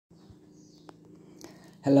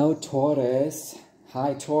Hello Taurus.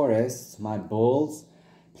 Hi Taurus, my bulls.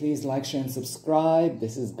 Please like, share and subscribe.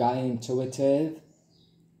 This is Gaia Intuitive.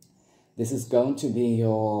 This is going to be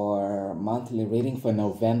your monthly reading for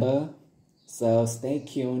November. So stay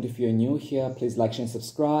tuned. If you're new here, please like, share and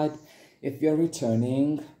subscribe. If you're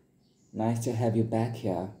returning, nice to have you back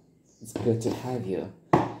here. It's good to have you.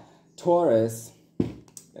 Taurus,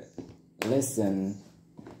 listen,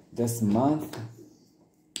 this month,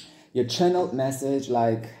 your channeled message,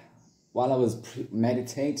 like while I was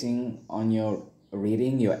meditating on your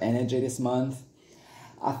reading, your energy this month,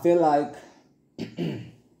 I feel like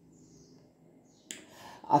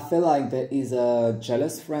there is a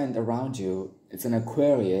jealous friend around you. It's an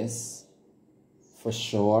Aquarius, for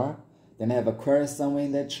sure. They may have Aquarius somewhere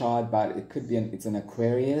in their chart, but it could be it's an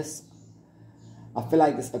Aquarius. I feel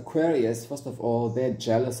like this Aquarius, first of all, they're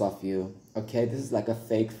jealous of you. Okay, this is like a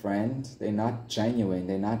fake friend. They're not genuine.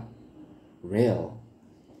 They're not real.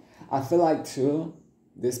 I feel like too,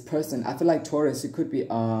 this person, I feel like Taurus, you could be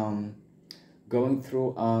going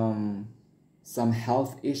through some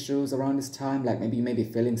health issues around this time. Like maybe you may be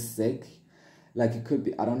feeling sick. Like it could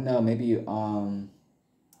be, I don't know, maybe you don't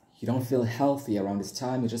feel healthy around this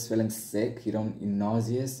time. You're just feeling sick. You're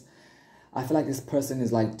nauseous. I feel like this person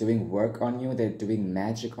is like doing work on you. They're doing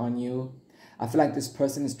magic on you. I feel like this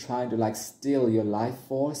person is trying to like steal your life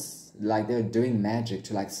force. Like they're doing magic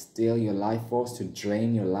to like steal your life force, to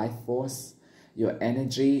drain your life force, your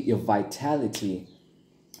energy, your vitality.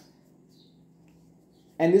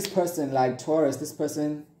 And this person, like Taurus, this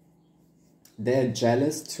person, they're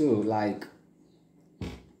jealous too. Like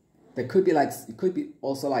they could be like, it could be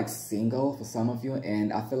also like single for some of you.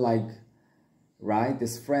 And I feel like, right,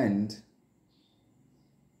 this friend,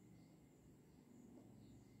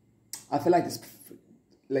 I feel like this,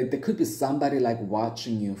 like there could be somebody like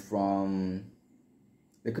watching you from,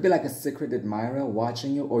 there could be like a secret admirer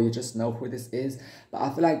watching you, or you just know who this is. But I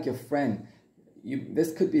feel like your friend,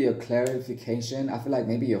 this could be a clarification. I feel like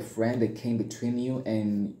maybe your friend that came between you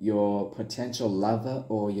and your potential lover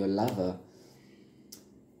or your lover.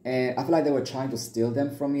 And I feel like they were trying to steal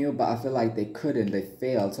them from you, but I feel like they couldn't, they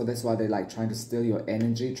failed. So that's why they're like trying to steal your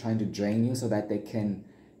energy, trying to drain you so that they can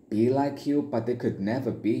be like you, but they could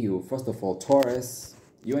never be you. First of all, Taurus,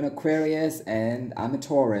 you're an Aquarius and I'm a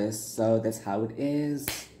Taurus, so that's how it is.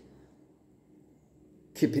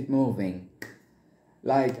 Keep it moving.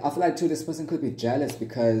 Like, I feel like too, this person could be jealous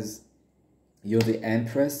because you're the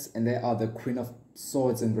Empress and they are the Queen of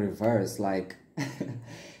Swords in reverse. Like,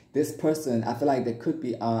 this person, I feel like they could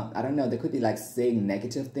be, I don't know, they could be like saying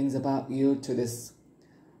negative things about you to this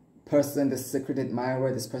person, the secret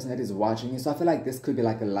admirer, this person that is watching you. So I feel like this could be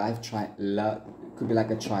like a could be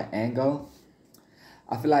like a triangle.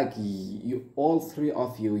 I feel like you, all three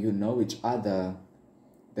of you, you know each other.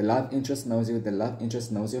 The love interest knows you. The love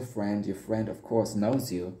interest knows your friend. Your friend, of course,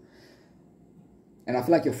 knows you. And I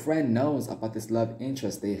feel like your friend knows about this love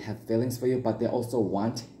interest. They have feelings for you, but they also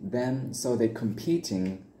want them. So they're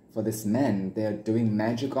competing for this man. They're doing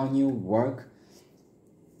magic on you, work.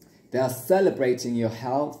 They are celebrating your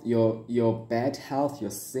health, your bad health,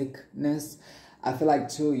 your sickness. I feel like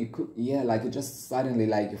too, you could, yeah, like you just suddenly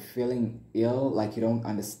like you're feeling ill, like you don't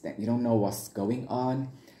understand, you don't know what's going on.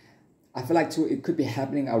 I feel like too, it could be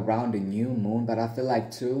happening around the new moon, but I feel like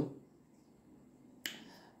too,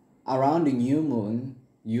 around the new moon,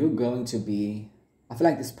 you're going to be, I feel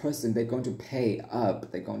like this person, they're going to pay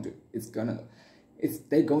up. They're going to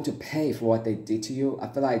pay for what they did to you. I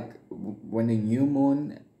feel like when the new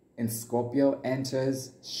moon in Scorpio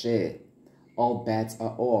enters, shit, all bets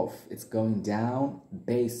are off. It's going down.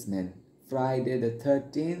 Basement. Friday the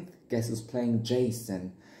 13th, guess who's playing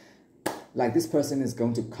Jason? Like this person is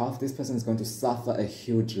going to cough. This person is going to suffer a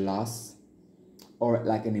huge loss. Or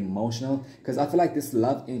like an emotional. Because I feel like this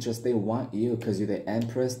love interest, they want you because you're the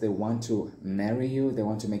Empress. They want to marry you. They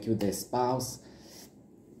want to make you their spouse.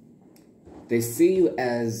 They see you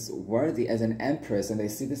as worthy, as an Empress. And they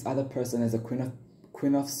see this other person as a Queen of I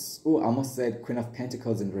almost said Queen of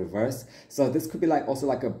Pentacles in reverse. So this could be like also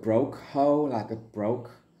like a broke hoe, like a broke,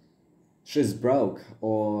 she's broke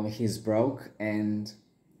or he's broke, and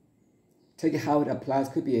take it how it applies.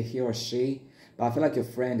 Could be a he or she, but I feel like your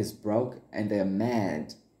friend is broke and they're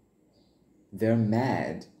mad. They're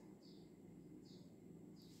mad.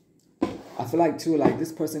 I feel like too, like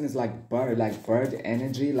this person is like bird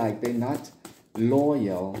energy, like they're not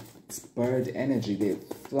loyal. It's bird energy. They're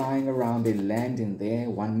flying around, they're landing there.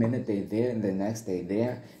 1 minute they're there and the next they're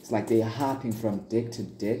there. It's like they're hopping from dick to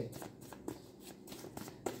dick.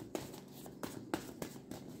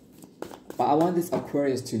 But I want this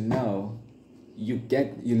Aquarius to know you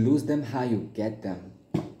lose them how you get them.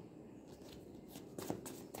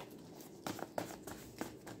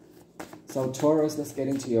 So Taurus, let's get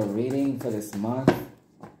into your reading for this month.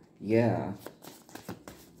 Yeah.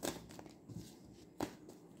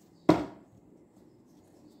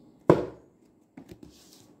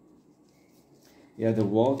 Yeah, the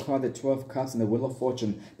World card, the 12 Cups, and the Wheel of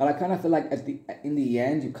Fortune. But I kind of feel like in the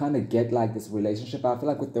end, you kind of get like this relationship. I feel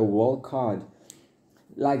like with the World card,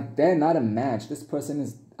 like they're not a match. This person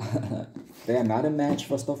is, they are not a match,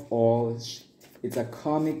 first of all. It's a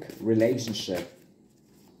karmic relationship.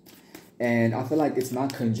 And I feel like it's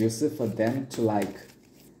not conducive for them to like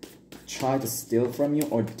try to steal from you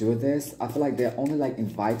or do this. I feel like they're only like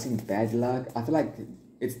inviting bad luck. I feel like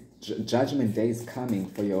it's Judgment Day is coming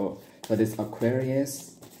for this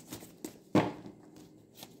Aquarius.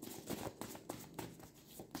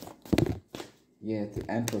 Yeah, the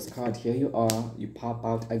Empress card. Here you are. You pop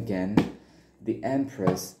out again. The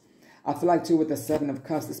Empress. I feel like too with the Seven of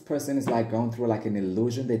Cups, this person is like going through like an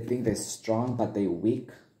illusion. They think they're strong, but they're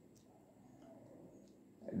weak.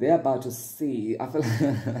 They're about to see. I feel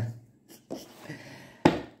like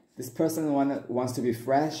this person wants to be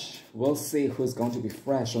fresh. We'll see who's going to be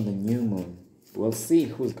fresh on the new moon. We'll see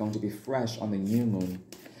who's going to be fresh on the new moon.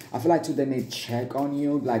 I feel like too they may check on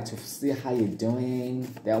you, like to see how you're doing.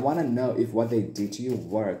 They want to know if what they did to you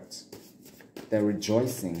worked. They're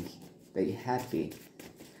rejoicing. They're happy.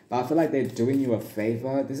 But I feel like they're doing you a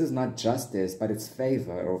favor. This is not justice, but it's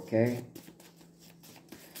favor, okay?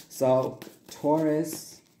 So, Taurus.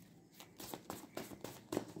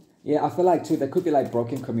 Yeah, I feel like too, there could be like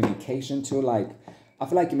broken communication too. Like, I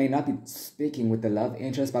feel like you may not be speaking with the love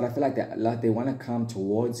interest, but I feel like they want to come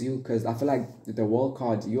towards you. Because I feel like the World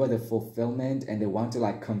card, you are the fulfillment, and they want to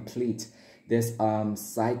like complete this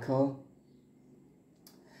cycle.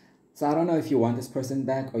 So I don't know if you want this person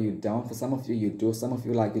back or you don't. For some of you, you do. Some of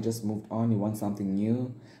you, like, you just moved on. You want something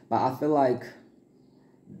new. But I feel like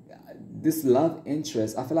this love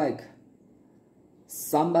interest, I feel like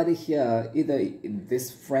somebody here, either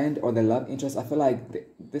this friend or the love interest, I feel like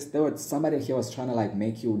somebody here was trying to, like,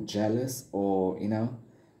 make you jealous, or, you know,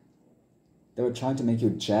 they were trying to make you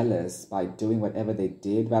jealous by doing whatever they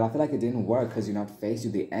did. But I feel like it didn't work because you're not faced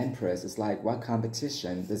with the Empress. It's like, what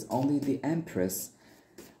competition? There's only the Empress.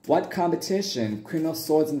 What competition? Queen of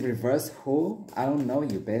Swords in reverse. Who? I don't know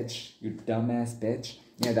you, bitch. You dumbass bitch.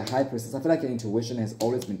 Yeah, the High Priestess. I feel like your intuition has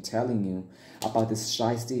always been telling you about this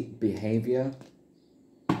shysty behavior.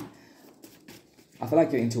 I feel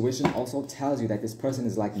like your intuition also tells you that this person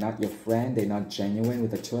is like not your friend. They're not genuine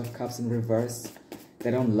with the Two of Cups in reverse.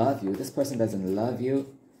 They don't love you. This person doesn't love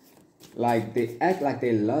you. Like, they act like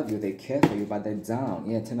they love you. They care for you, but they're down.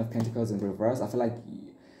 Yeah, Ten of Pentacles in reverse. I feel like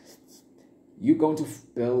you're going to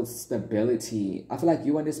build stability. I feel like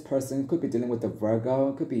you and this person could be dealing with the Virgo.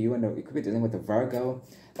 It could be you and it could be dealing with the Virgo.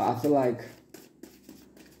 But I feel like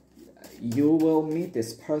you will meet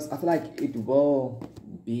this person. I feel like it will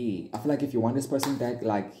be. I feel like if you want this person back,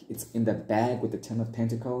 like, it's in the bag with the Ten of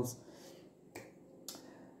Pentacles.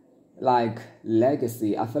 Like,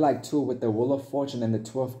 legacy. I feel like too with the Wheel of Fortune and the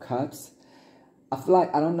Two of Cups. I feel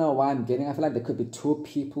like, I don't know why I'm getting. I feel like there could be two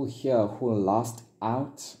people here who lost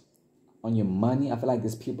out on your money. I feel like I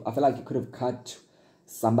feel like you could have cut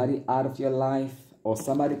somebody out of your life, or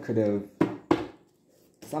somebody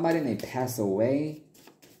may pass away.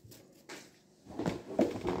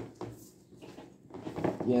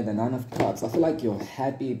 Yeah, the Nine of Cups. I feel like you're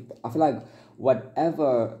happy. I feel like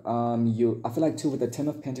whatever I feel like too with the Ten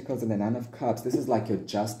of Pentacles and the Nine of Cups, this is like your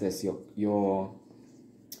justice, your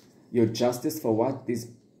justice for what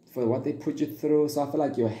they put you through. So I feel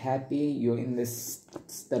like you're happy. You're in this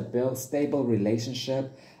stable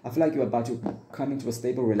relationship. I feel like you're about to come into a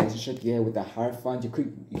stable relationship. Yeah, with the Hierophant. You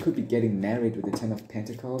could be getting married with the Ten of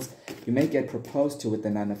Pentacles. You may get proposed to with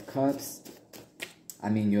the Nine of Cups. I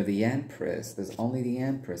mean, you're the Empress. There's only the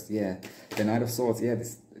Empress. Yeah, the Knight of Swords. Yeah,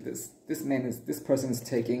 this person is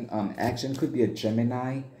taking action. Could be a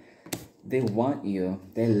Gemini. They want you.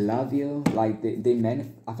 They love you. Like I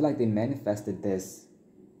feel like they manifested this.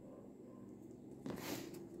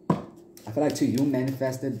 I feel like too, you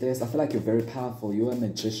manifested this. I feel like you're very powerful. You're a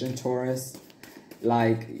magician, Taurus.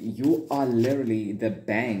 Like, you are literally the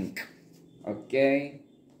bank. Okay?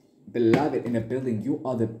 Beloved, in a building, you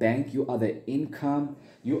are the bank. You are the income.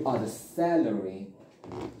 You are the salary.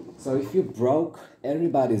 So if you're broke,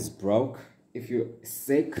 everybody's broke. If you're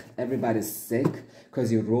sick, everybody's sick. Because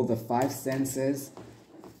you rule the five senses.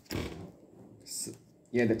 So,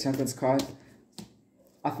 yeah, the Temperance card.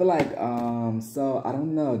 I feel like, so, I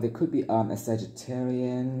don't know. There could be a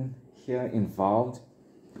Sagittarian here involved.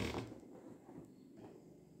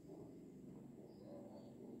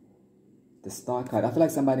 The Star card. I feel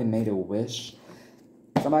like somebody made a wish.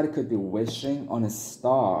 Somebody could be wishing on a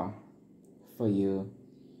star. for you.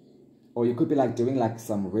 Or you could be like doing like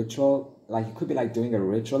some ritual. Like you could be like doing a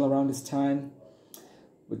ritual around this time.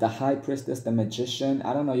 With the High Priestess, the Magician.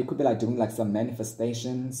 I don't know. You could be like doing like some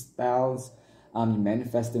manifestation spells. You're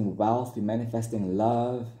manifesting wealth. You're manifesting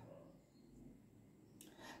love.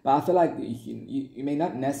 But I feel like you may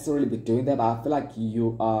not necessarily be doing that, but I feel like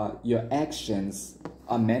your actions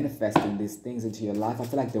are manifesting these things into your life. I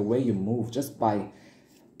feel like the way you move, just by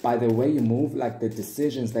the way you move, like the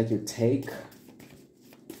decisions that you take.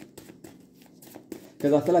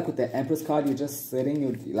 Because I feel like with the Empress card, you're just sitting,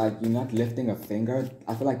 you're not lifting a finger.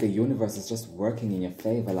 I feel like the universe is just working in your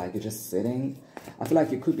favor. Like you're just sitting. I feel like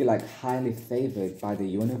you could be like highly favored by the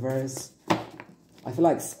universe. I feel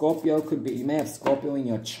like Scorpio could be, you may have Scorpio in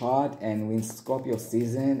your chart, and we're in Scorpio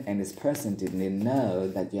season, and this person didn't know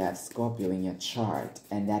that you have Scorpio in your chart,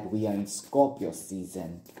 and that we are in Scorpio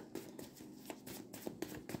season.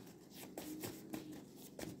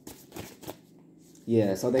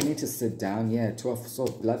 Yeah, so they need to sit down. Yeah, 2 of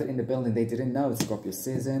Swords, beloved in the building. They didn't know it's Scorpio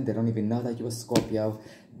season. They don't even know that you were Scorpio.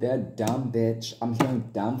 They're dumb, bitch. I'm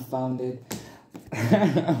hearing dumbfounded.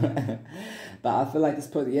 But I feel like this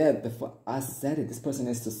person, yeah, before I said it, this person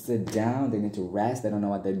needs to sit down. They need to rest. They don't know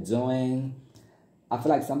what they're doing. I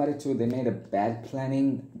feel like somebody too, they made a bad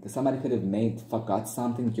planning. Somebody could have forgot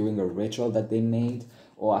something during a ritual that they made.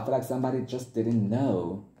 Or I feel like somebody just didn't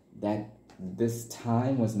know that this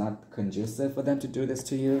time was not conducive for them to do this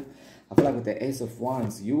to you. I feel like with the Ace of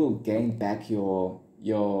Wands, you will gain back your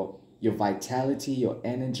vitality, your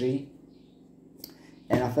energy.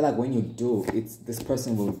 And I feel like when you do, this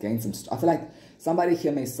person will gain some... I feel like somebody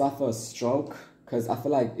here may suffer a stroke, because I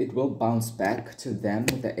feel like it will bounce back to them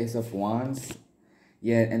with the Ace of Wands.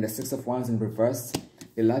 Yeah, and the Six of Wands in reverse.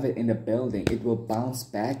 Beloved in the building, it will bounce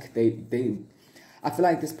back. I feel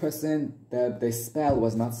like this person, the spell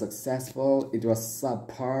was not successful. It was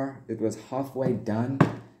subpar. It was halfway done.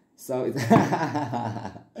 So it's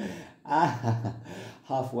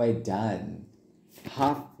halfway done.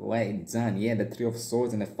 Halfway done. Yeah, the Three of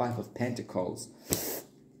Swords and the Five of Pentacles.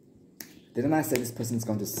 Didn't I say this person's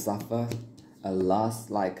going to suffer a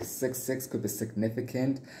loss? Like 6-6 could be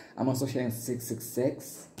significant. I'm also hearing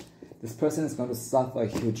 666. This person is going to suffer a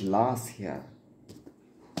huge loss here.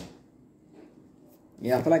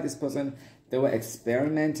 Yeah, I feel like this person, they were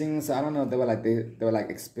experimenting. So I don't know, they were like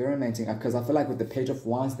experimenting, because I feel like with the Page of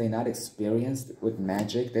Wands, they're not experienced with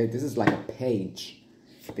magic. This is like a page.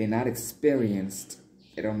 They're not experienced.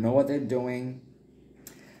 They don't know what they're doing.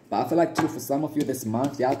 But I feel like too, for some of you this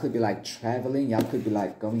month, y'all could be like traveling. Y'all could be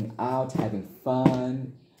like going out, having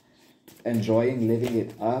fun, enjoying, living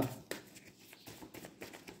it up.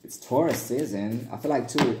 It's Taurus season. I feel like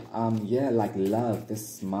too, yeah, like love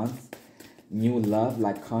this month. New love,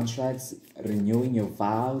 like contracts, renewing your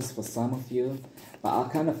vows for some of you. But I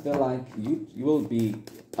kind of feel like you will be,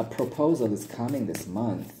 a proposal is coming this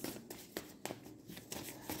month.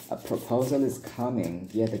 A proposal is coming.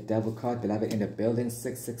 Yeah, the Devil card, beloved in the building,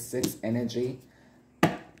 666 energy.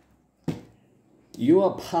 You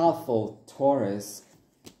are powerful, Taurus.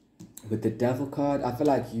 With the Devil card, I feel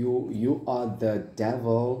like you are the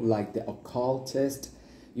devil, like the occultist.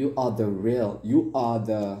 You are the real. You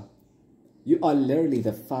are literally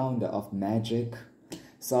the founder of magic.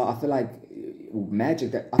 So I feel like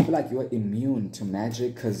magic, I feel like you are immune to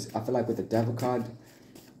magic, because I feel like with the Devil card,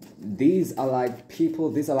 these are like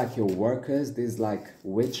people, these are like your workers, these like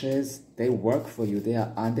witches. They work for you, they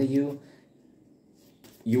are under you.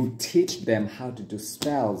 You teach them how to do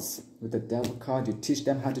spells. With the Devil card, you teach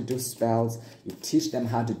them how to do spells. You teach them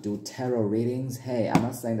how to do tarot readings. Hey, I'm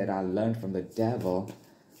not saying that I learned from the devil,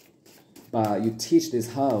 but you teach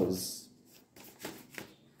these hoes.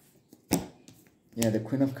 Yeah, the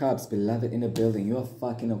Queen of Cups, beloved in the building. You're a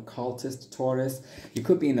fucking occultist, Taurus. You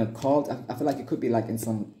could be in a cult. I feel like you could be like in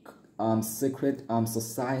some secret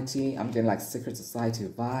society. I'm getting like secret society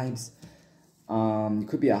vibes. You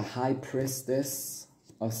could be a high priestess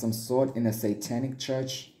of some sort in a satanic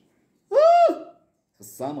church. Woo! For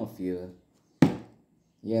some of you.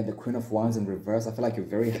 Yeah, the Queen of Wands in reverse. I feel like you're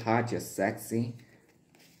very hot, you're sexy.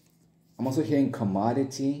 I'm also hearing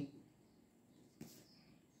commodity.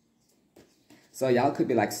 So y'all could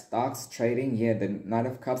be like stocks trading. Yeah, the Knight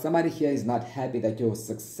of Cups. Somebody here is not happy that you're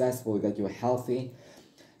successful, that you're healthy.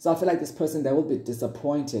 So I feel like this person, they will be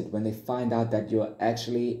disappointed when they find out that you're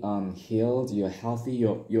actually healed, you're healthy,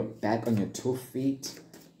 you're back on your 2 feet.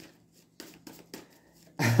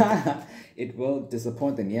 It will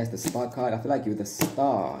disappoint them. Yes, the Star card. I feel like you're the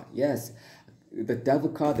Star. Yes, the Devil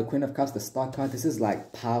card, the Queen of Cups, the Star card. This is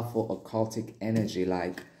like powerful occultic energy.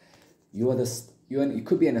 Like you are the... You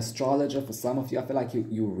could be an astrologer for some of you. I feel like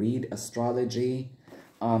you read astrology.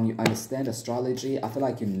 you understand astrology. I feel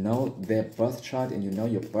like you know their birth chart and you know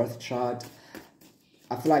your birth chart.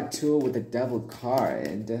 I feel like too with the devil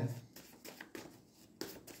card.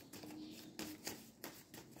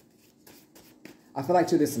 I feel like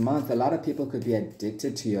too this month, a lot of people could be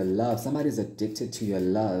addicted to your love. Somebody's addicted to your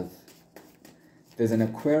love. There's an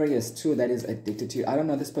Aquarius too that is addicted to you. I don't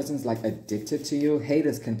know, this person's like addicted to you.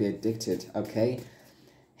 Haters can be addicted, okay?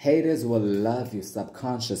 Haters will love you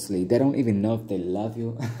subconsciously. They don't even know if they love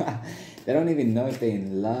you. They don't even know if they're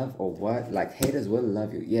in love or what. Like, haters will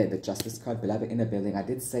love you. Yeah, the Justice card, beloved in the building. I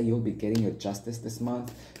did say you'll be getting your justice this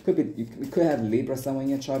month. Could be, you could have Libra somewhere in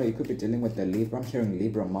your chart, or you could be dealing with the Libra. I'm hearing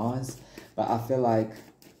Libra Mars. But I feel like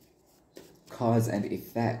cause and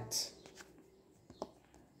effect.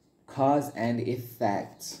 Cause and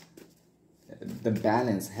effect. The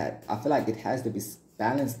balance, I feel like it has to be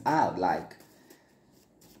balanced out. Like,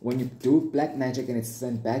 when you do black magic and it's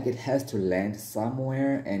sent back, it has to land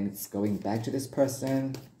somewhere and it's going back to this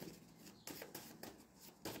person.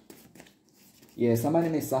 Yeah, somebody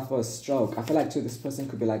may suffer a stroke. I feel like too, this person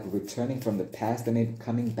could be like returning from the past and maybe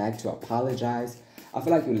coming back to apologize. I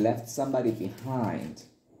feel like you left somebody behind.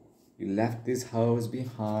 You left these hoes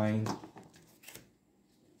behind.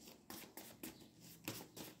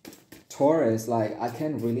 Taurus, like, I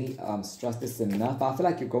can't really stress this enough. I feel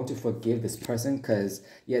like you're going to forgive this person because,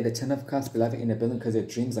 yeah, the 10 of Cups, beloved in the building, because your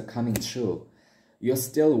dreams are coming true. You're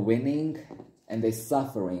still winning and they're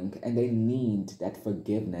suffering and they need that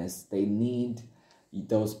forgiveness. They need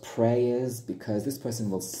those prayers because this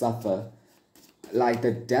person will suffer. Like,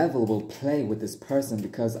 the devil will play with this person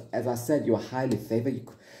because, as I said, you're highly favored.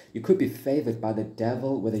 You could be favored by the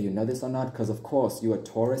devil, whether you know this or not, because, of course, you are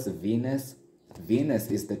Taurus, Venus. Venus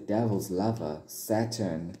is the devil's lover,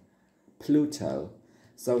 Saturn, Pluto.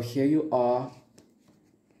 So here you are.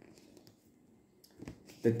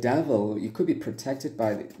 The devil, you could be protected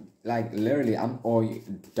by, like, literally, or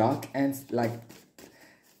dark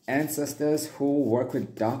ancestors who work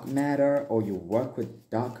with dark matter, or you work with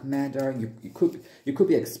dark matter. You could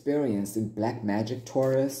be experienced in black magic,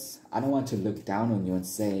 Taurus. I don't want to look down on you and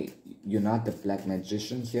say you're not the black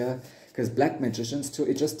magician here. Because black magicians too,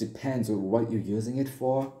 it just depends on what you're using it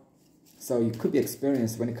for. So you could be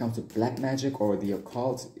experienced when it comes to black magic or the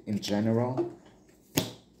occult in general.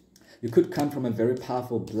 You could come from a very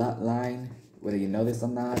powerful bloodline, whether you know this or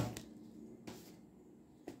not.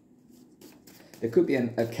 There could be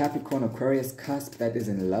a Capricorn Aquarius cusp that is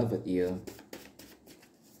in love with you.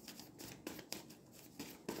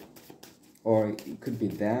 Or it could be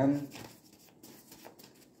them.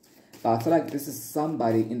 But I feel like this is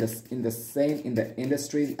somebody in the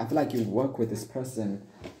industry. I feel like you work with this person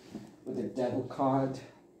with the Devil card.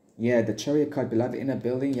 Yeah, the Chariot card, beloved in a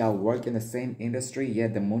building. Y'all work in the same industry. Yeah,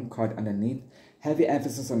 the Moon card underneath. Heavy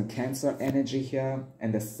emphasis on Cancer energy here.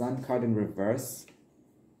 And the Sun card in reverse.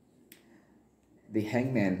 The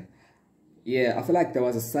Hangman. Yeah, I feel like there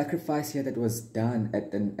was a sacrifice here that was done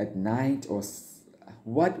at night or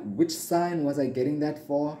what? Which sign was I getting that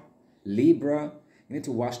for? Libra. You need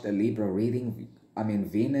to watch the Libra reading. I mean,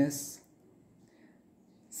 Venus.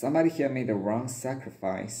 Somebody here made a wrong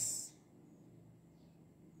sacrifice.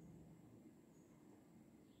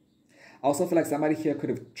 I also feel like somebody here could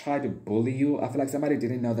have tried to bully you. I feel like somebody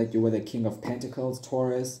didn't know that you were the King of Pentacles,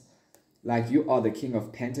 Taurus. Like, you are the King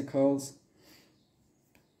of Pentacles.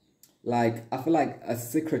 Like, I feel like a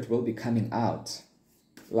secret will be coming out.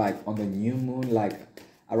 Like, on the new moon, like,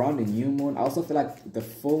 around the new moon. I also feel like the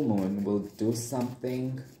full moon will do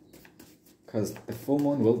something. Because the full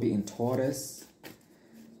moon will be in Taurus.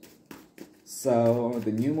 So,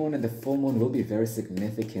 the new moon and the full moon will be very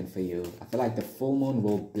significant for you. I feel like the full moon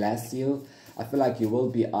will bless you. I feel like you will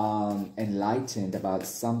be enlightened about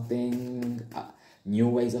something. New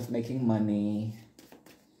ways of making money.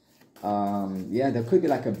 Yeah, there could be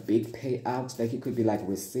like a big payout that you could be like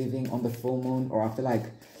receiving on the full moon. Or I feel like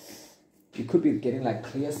you could be getting like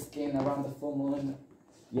clear skin around the full moon.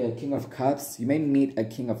 Yeah, King of Cups. You may meet a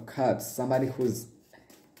King of Cups. Somebody who's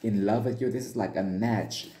in love with you. This is like a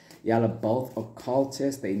match. Y'all are both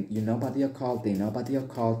occultists. You know about the occult. They know about the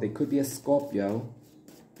occult. They could be a Scorpio.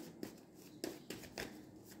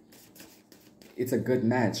 It's a good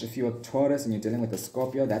match. If you're a Taurus and you're dealing with a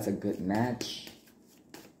Scorpio, that's a good match.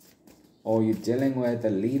 Or you're dealing with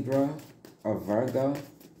a Libra or Virgo.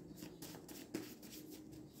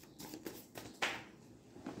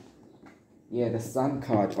 Yeah, the Sun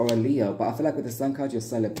card or a Leo. But I feel like with the Sun card, you're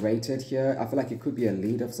celebrated here. I feel like it could be a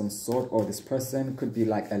leader of some sort, or this person could be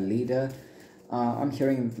like a leader. I'm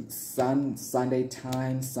hearing Sunday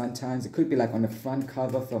Times, Sun Times. It could be like on the front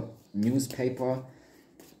cover of a newspaper.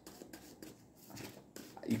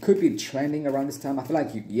 you could be trending around this time. I feel like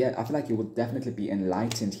I feel like you would definitely be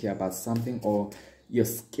enlightened here about something, or your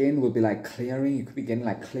skin will be like clearing. You could be getting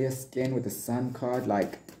like clear skin with the Sun card.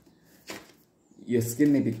 Like your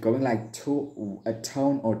skin may be going like a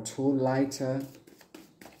tone or two lighter.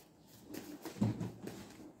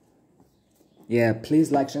 Yeah,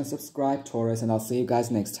 please like, share, and subscribe, Taurus, and I'll see you guys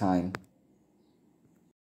next time.